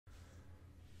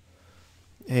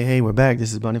Hey, we're back.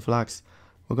 This is Bunny Flocks.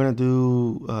 We're gonna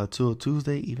do Tool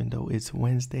Tuesday, even though it's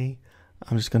Wednesday.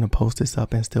 I'm just gonna post this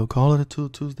up and still call it a Tool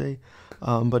Tuesday.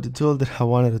 But the tool that I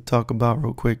wanted to talk about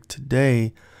real quick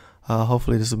today,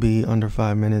 hopefully this will be under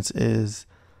 5 minutes, is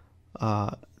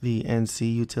the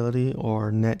NC utility or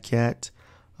Netcat.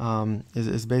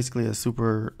 Is basically a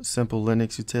super simple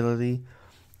Linux utility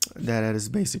that at its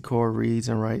basic core reads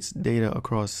and writes data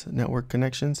across network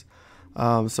connections.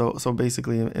 So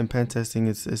basically in pen testing,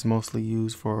 it's mostly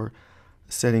used for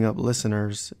setting up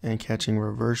listeners and catching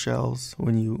reverse shells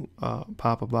when you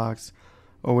pop a box,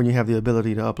 or when you have the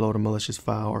ability to upload a malicious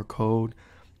file or code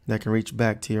that can reach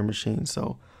back to your machine.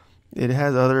 So it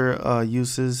has other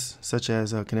uses such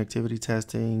as connectivity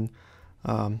testing,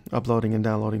 uploading and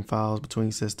downloading files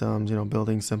between systems,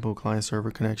 building simple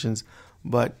client-server connections.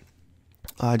 But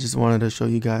I just wanted to show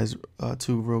you guys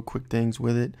two real quick things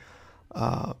with it.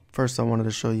 First, I wanted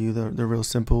to show you the real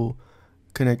simple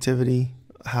connectivity,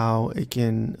 how it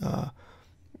can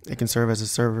serve as a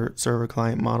server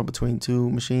client model between two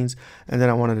machines, and then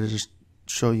I wanted to just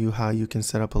show you how you can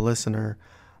set up a listener.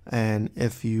 And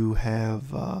if you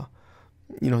have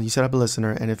you set up a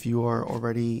listener, and if you are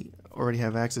already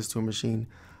have access to a machine,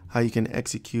 how you can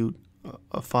execute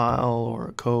a file or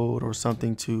a code or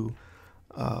something to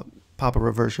pop a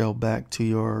reverse shell back to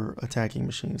your attacking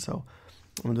machine. So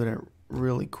I'm gonna do that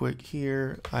really quick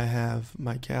here. I have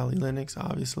my Kali Linux,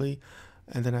 obviously,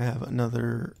 and then I have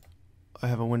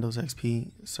a Windows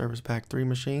XP Service Pack 3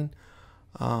 machine.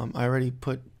 I already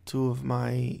put two of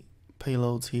my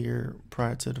payloads here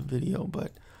prior to the video,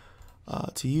 but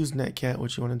to use Netcat,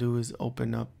 what you want to do is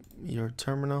open up your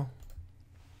terminal.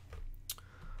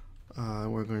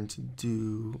 We're going to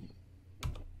do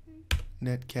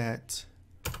Netcat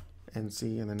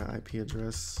NC and then the IP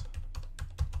address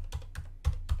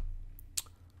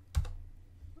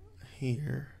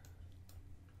here,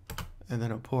 and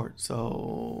then a port.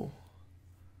 So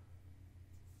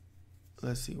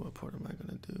let's see, what port am I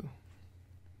going to do?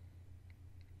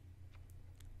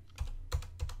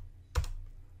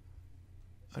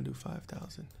 I do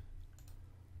 5000,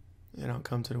 and I'll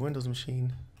come to the Windows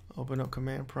machine, open up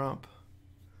command prompt,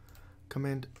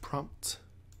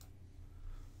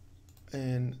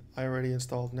 and I already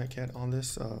installed Netcat on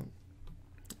this.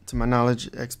 To my knowledge,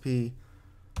 XP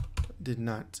did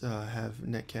not have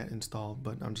Netcat installed,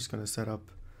 but I'm just going to set up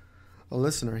a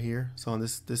listener here. So on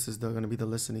this is going to be the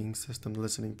listening system, the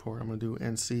listening port. I'm going to do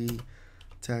NC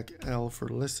TAC L for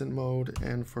listen mode,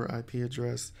 N for IP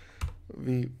address,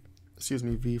 V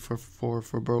for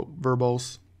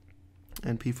verbose,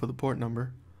 and P for the port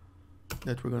number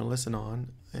that we're going to listen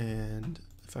on. And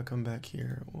if I come back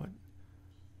here, what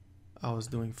I was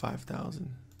doing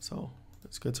 5000, so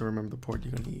it's good to remember the port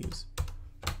you're going to use.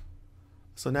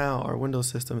 So now our Windows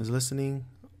system is listening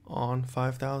on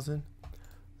 5000.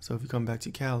 So if you come back to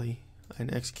Kali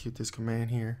and execute this command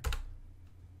here,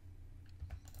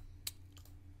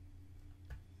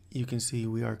 you can see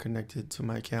we are connected to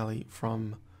my Kali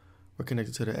we're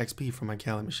connected to the XP from my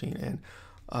Kali machine. And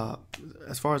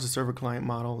as far as the server client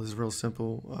model is real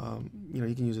simple.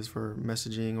 You can use this for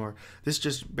messaging, or this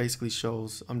just basically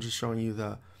shows, I'm just showing you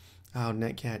how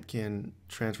Netcat can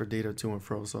transfer data to and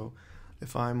fro. So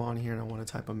if I'm on here and I want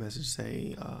to type a message,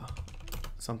 say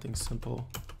something simple,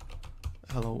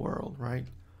 hello world, right?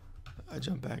 I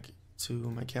jump back to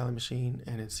my Kali machine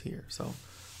and it's here. So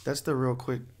that's the real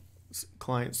quick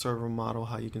client server model,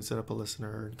 how you can set up a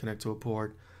listener, connect to a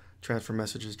port, transfer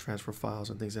messages, transfer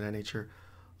files, and things of that nature.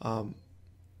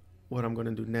 What I'm going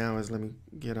to do now is, let me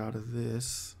get out of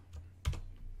this.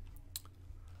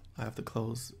 I have to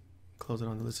close it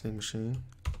on the listening machine.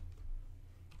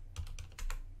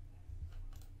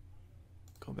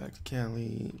 Go back to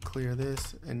Kali, clear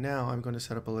this, and now I'm going to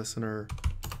set up a listener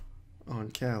on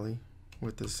Kali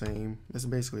with it's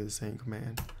basically the same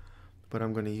command, but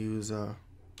I'm going to use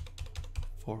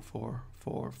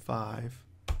 4445.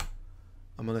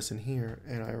 I'm going to listen here,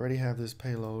 and I already have this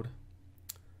payload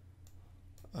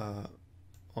on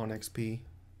XP.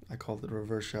 I called it a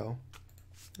reverse shell.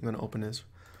 I'm going to open this.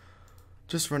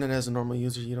 Just run it as a normal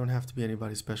user. You don't have to be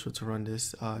anybody special to run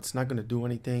this. It's not going to do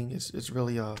anything. It's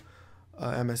really a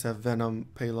MSF Venom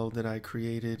payload that I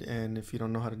created, and if you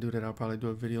don't know how to do that, I'll probably do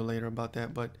a video later about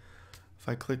that. But if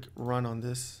I click run on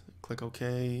this, click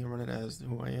OK, run it as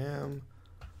who I am,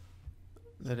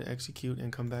 let it execute,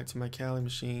 and come back to my Kali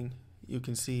machine, you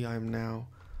can see I now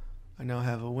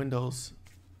have a Windows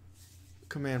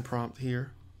command prompt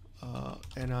here,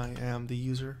 and I am the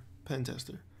user pen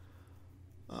tester.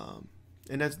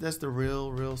 And that's the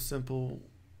real simple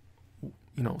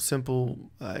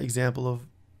example of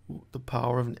the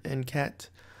power of Netcat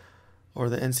or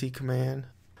the NC command.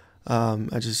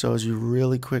 It just shows you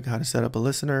really quick how to set up a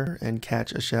listener and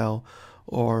catch a shell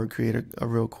or create a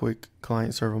real quick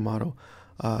client server model.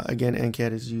 Again,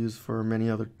 Netcat is used for many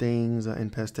other things in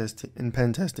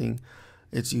pen testing.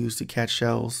 It's used to catch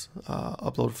shells,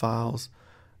 upload files,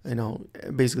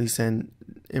 basically send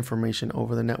information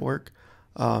over the network.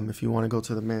 If you want to go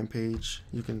to the man page,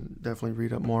 you can definitely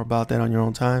read up more about that on your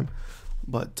own time.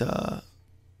 But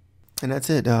and that's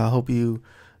it. I hope you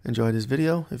enjoyed this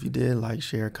video. If you did, like,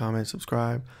 share, comment,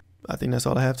 subscribe. I think that's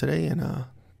all I have today, and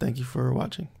thank you for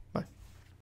watching.